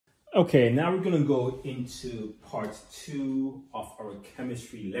Okay, now we're going to go into part 2 of our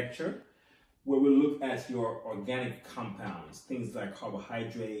chemistry lecture, where we'll look at your organic compounds, things like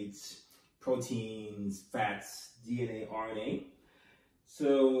carbohydrates, proteins, fats, DNA, RNA.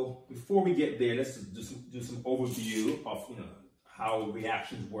 So before we get there, let's do some overview of how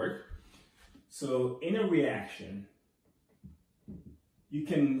reactions work. So in a reaction, you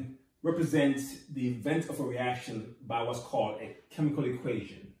can represent the event of a reaction by what's called a chemical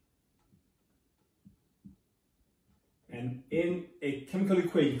equation. And in a chemical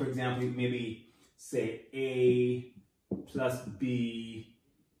equation, for example, maybe say A plus B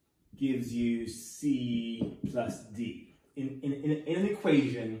gives you C plus D. In an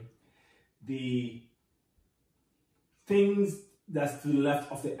equation, the things that's to the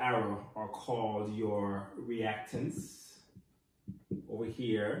left of the arrow are called your reactants over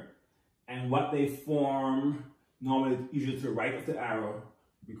here. And what they form, normally usually to the right of the arrow,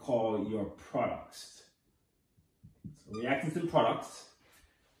 we call your products. So reactants and products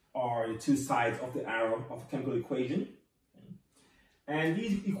are the two sides of the arrow of a chemical equation. And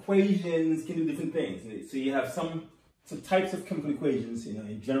these equations can do different things. So you have some types of chemical equations.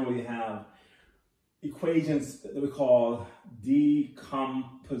 In general, you have equations that we call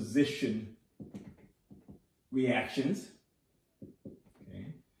decomposition reactions.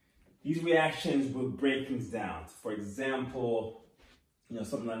 Okay. These reactions will break things down. For example,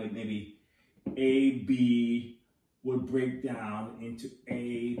 something like maybe AB will break down into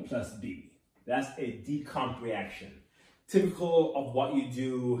A plus B. That's a decomp reaction. Typical of what you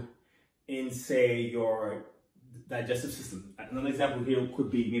do in, say, your digestive system. Another example here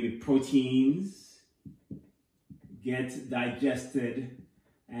could be maybe proteins get digested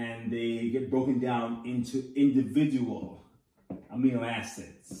and they get broken down into individual amino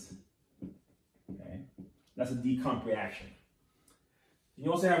acids. Okay, that's a decomp reaction.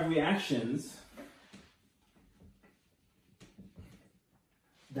 You also have reactions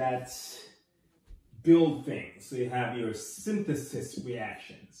that build things. So you have your synthesis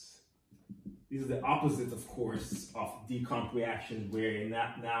reactions. These are the opposite, of course, of decomp reactions, where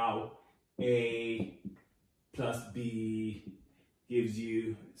now A plus B gives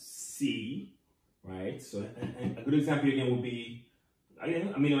you C, right? So a good example again would be,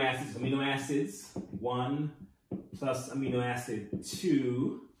 again, amino acids. Amino acids, 1 plus amino acid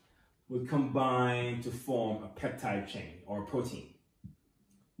 2 would combine to form a peptide chain or a protein.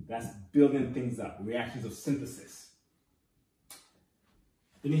 That's building things up, reactions of synthesis.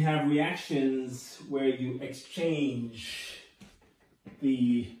 Then you have reactions where you exchange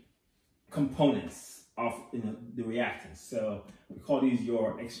the components of the reactants. So we call these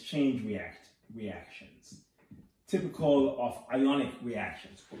your exchange reactions. Typical of ionic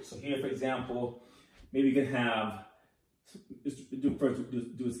reactions. So here, for example, maybe you can have, do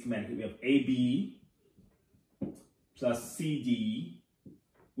a schematic. We have AB plus CD.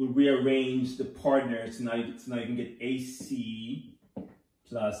 We'll rearrange the partners so now you can get AC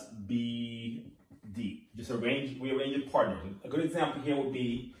plus BD. Just rearrange the partners. A good example here would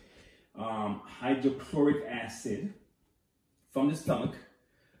be hydrochloric acid from the stomach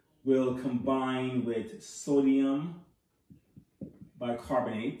will combine with sodium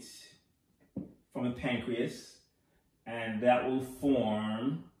bicarbonate from the pancreas, and that will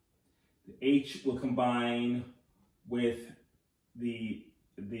form, the H will combine with the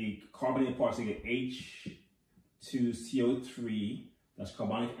carbonate part, so you get H2CO3, that's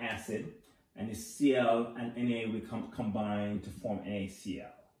carbonic acid, and the Cl and Na will combine to form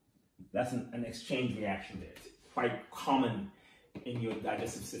NaCl. That's an exchange reaction there. It's quite common in your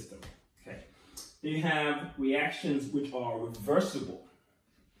digestive system. Okay. Then you have reactions which are reversible.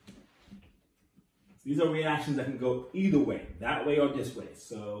 These are reactions that can go either way, that way or this way.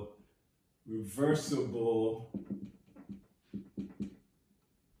 So reversible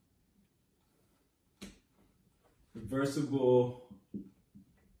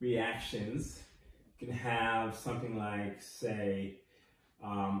reactions can have something like, say,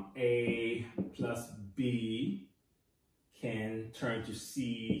 A plus B can turn to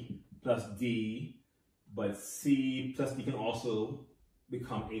C plus D, but C plus D can also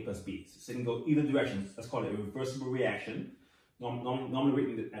become A plus B. So it can go either direction. That's called a reversible reaction. Normally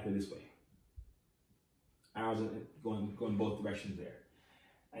written actually this way. Arrows going both directions there.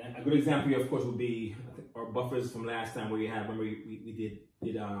 And a good example here, of course, would be our buffers from last time, where you have, remember we did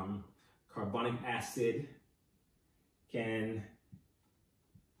carbonic acid can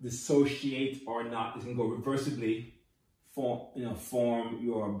dissociate or not. It can go reversibly, form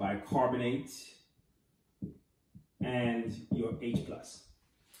your bicarbonate and your H plus.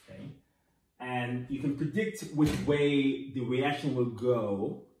 Okay, and you can predict which way the reaction will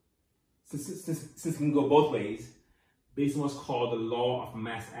go since it can go both ways, based on what's called the law of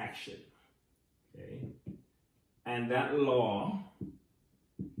mass action. Okay? And that law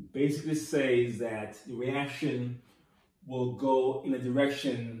basically says that the reaction will go in a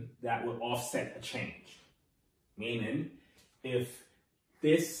direction that will offset a change. Meaning, if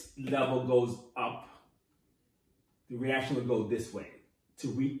this level goes up, the reaction will go this way to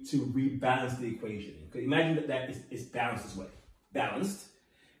rebalance the equation. Because imagine that it's balanced this way. Balanced.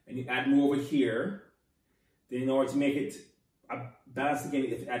 And you add more over here. Then in order to make it balanced again, you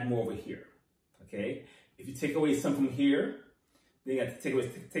have to add more over here. Okay? If you take away some from here, then you have to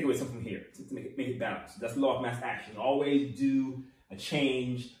take away some from here to make it balanced. That's the law of mass action. Always do a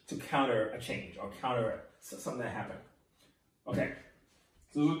change to counter a change or counter something that happened. Okay,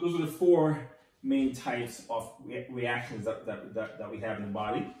 so those are the four main types of reactions that we have in the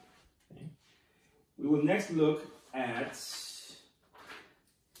body. Okay. We will next look at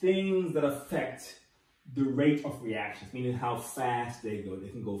things that affect the rate of reactions, meaning how fast they go. They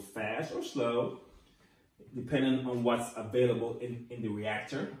can go fast or slow, depending on what's available in the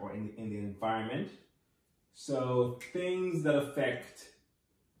reactor or in the environment. So things that affect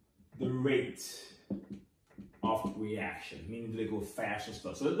the rate of reaction, meaning do they go fast or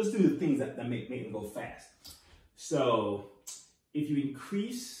slow. So let's do the things that make them go fast. So if you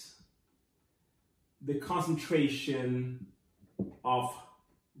increase the concentration of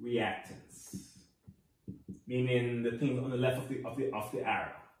reactants, meaning the things on the left of the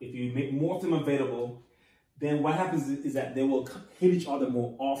arrow, if you make more of them available, then what happens is that they will hit each other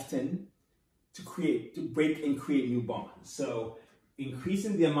more often to break and create new bonds. So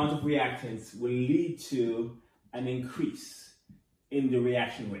increasing the amount of reactants will lead to an increase in the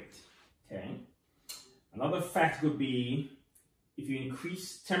reaction rate. Okay. Another fact would be if you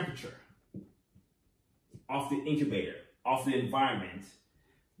increase temperature of the incubator, of the environment,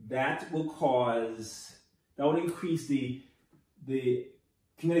 that will increase the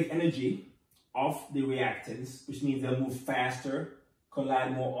kinetic energy of the reactants, which means they'll move faster,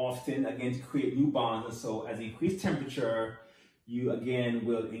 collide more often, again, to create new bonds. And so as you increase temperature, you again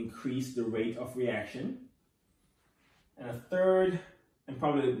will increase the rate of reaction. And a third, and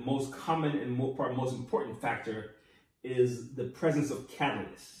probably the most common and most important factor, is the presence of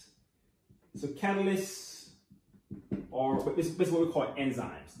catalysts. So catalysts, or basically what we call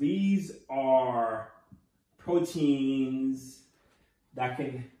enzymes. These are proteins that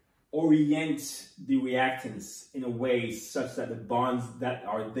can orient the reactants in a way such that the bonds that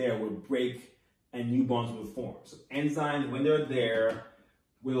are there will break and new bonds will form. So enzymes, when they're there,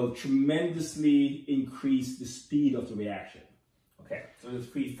 will tremendously increase the speed of the reaction. Okay, so there's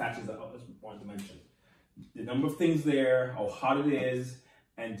three factors that I just wanted to mention. The number of things there, how hot it is,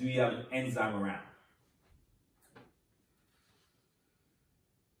 and do you have an enzyme around?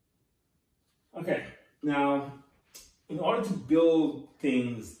 Okay, now, in order to build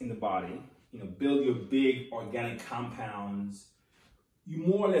things in the body, build your big organic compounds, you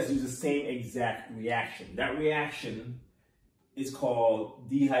more or less use the same exact reaction. That reaction is called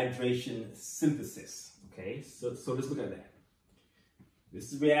dehydration synthesis. Okay, so let's look at that.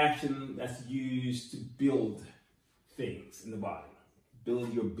 This is a reaction that's used to build things in the body.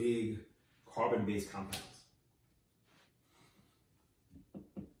 Build your big carbon-based compounds.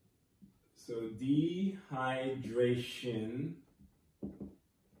 So dehydration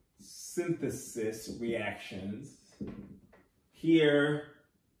synthesis reactions, here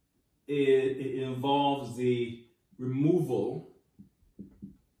it involves the removal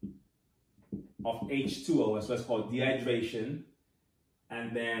of H2O, that's what's called dehydration,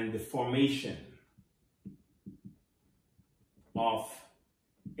 and then the formation of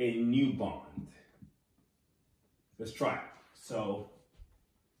a new bond. Let's try it. So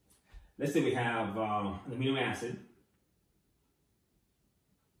let's say we have an amino acid.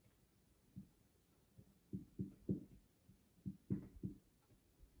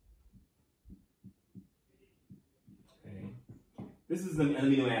 Okay. This is an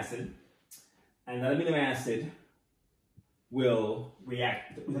amino acid, and that amino acid will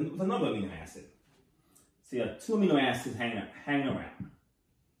react with another amino acid. So you have two amino acids hanging around.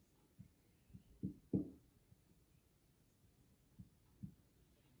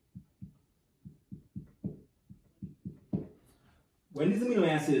 When these amino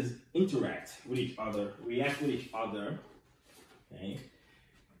acids interact with each other, react with each other, okay,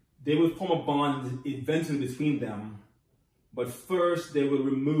 they will form a bond eventually between them, but first they will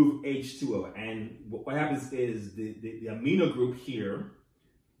remove H2O. And what happens is the amino group here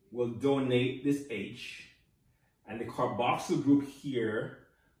will donate this H, and the carboxyl group here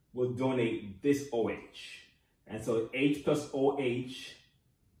will donate this OH. And so H plus OH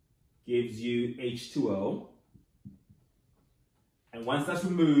gives you H2O. And once that's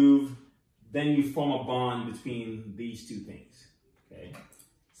removed, then you form a bond between these two things. Okay.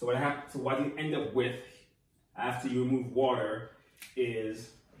 So what you end up with after you remove water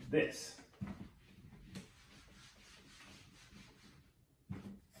is this.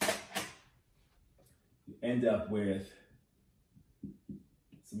 You end up with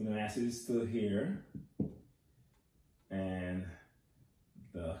some amino acids still here, and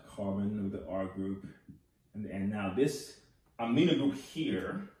the carbon with the R group, and now this amino group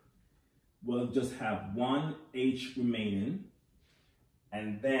here will just have one H remaining,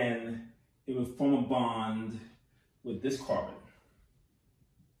 and then it will form a bond with this carbon.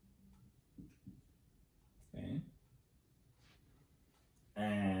 Okay.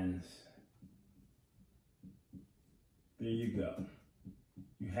 And there you go.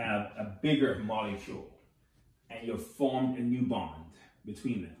 You have a bigger molecule, and you've formed a new bond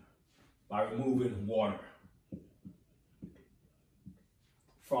between them by removing water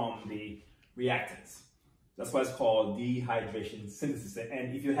from the reactants. That's why it's called dehydration synthesis.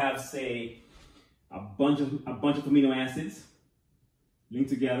 And if you have, say, a bunch of amino acids linked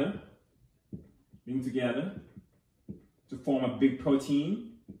together to form a big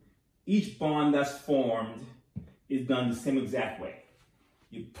protein, each bond that's formed is done the same exact way.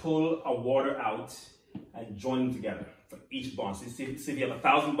 You pull a water out and join them together for each bond. So if you have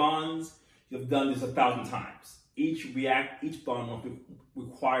 1,000 bonds, you've done this 1,000 times. Each bond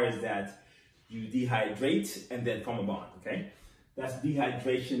requires that you dehydrate and then form a bond, okay? That's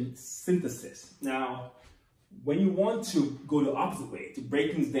dehydration synthesis. Now, when you want to go the opposite way, to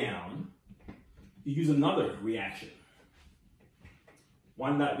break things down, you use another reaction.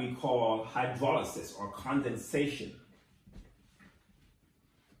 One that we call hydrolysis or condensation.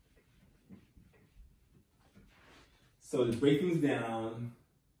 So to break things down,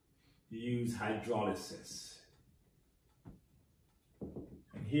 you use hydrolysis.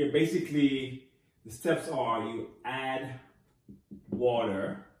 And here, basically, the steps are you add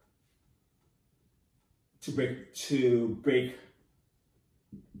water to break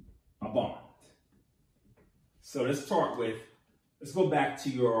a bond. So let's go back to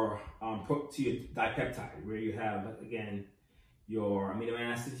your dipeptide, where you have, again, your amino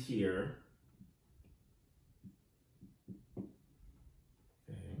acid here.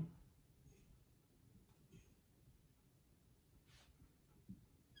 Okay.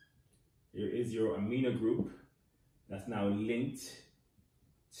 Here is your amino group that's now linked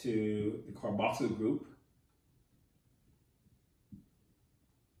to the carboxyl group.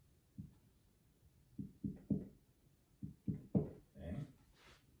 Okay.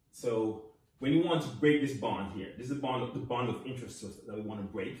 So when you want to break this bond here, this is the bond of interest that we want to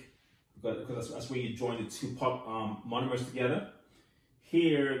break, because that's where you join the two monomers together.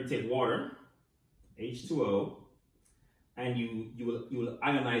 Here you take water, H2O, and you will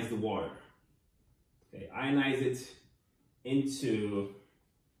ionize the water. Okay, ionize it into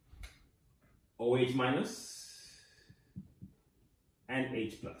OH minus and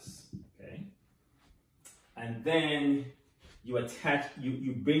H plus. Okay, and then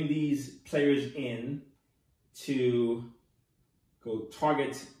you bring these players in to go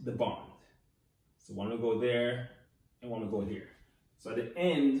target the bond. So one will go there and one will go here. So at the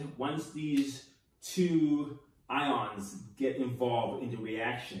end, once these two ions get involved in the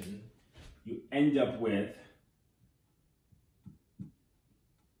reaction, you end up with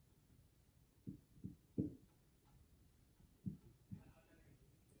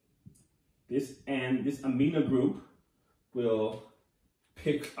this, and this amino group will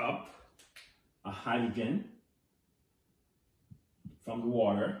pick up a hydrogen from the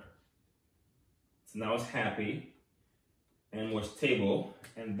water. So now it's happy and more stable,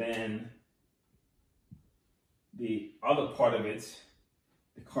 and then the other part of it,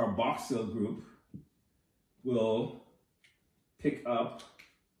 the carboxyl group, will pick up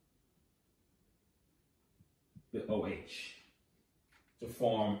the OH to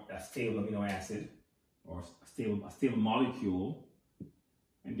form a stable amino acid or a stable molecule,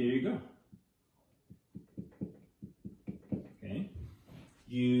 and there you go. Okay,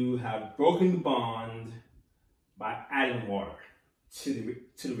 you have broken the bond by adding water to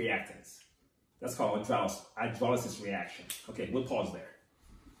the reactants. That's called a hydrolysis reaction. Okay, we'll pause there.